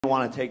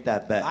want to take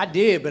that bet. I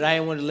did, but I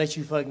didn't want to let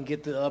you fucking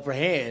get the upper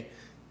hand.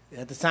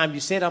 At the time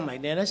you said, I'm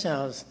like, man, that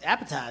sounds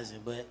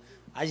appetizing, but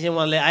I didn't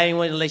want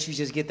to let you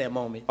just get that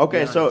moment.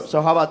 Okay, so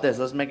how about this?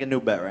 Let's make a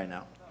new bet right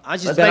now. I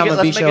just bet I'm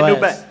gonna beat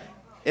your ass.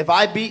 If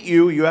I beat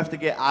you, you have to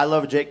get I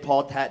Love Jake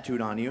Paul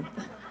tattooed on you.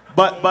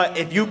 But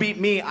if you beat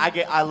me, I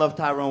get I Love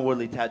Tyrone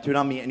Woodley tattooed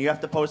on me, and you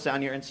have to post it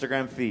on your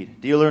Instagram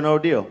feed. Deal or no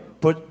deal?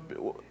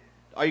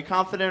 Are you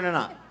confident or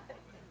not?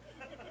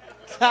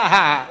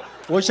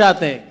 What y'all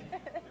think?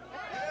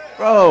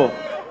 Bro.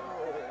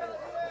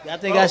 Y'all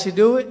think I should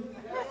do it?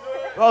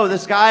 Bro,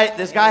 this guy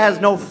has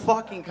no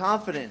fucking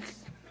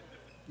confidence.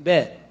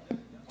 Bet.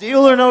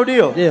 Deal or no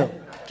deal? Deal.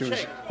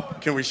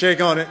 Can we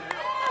shake on it?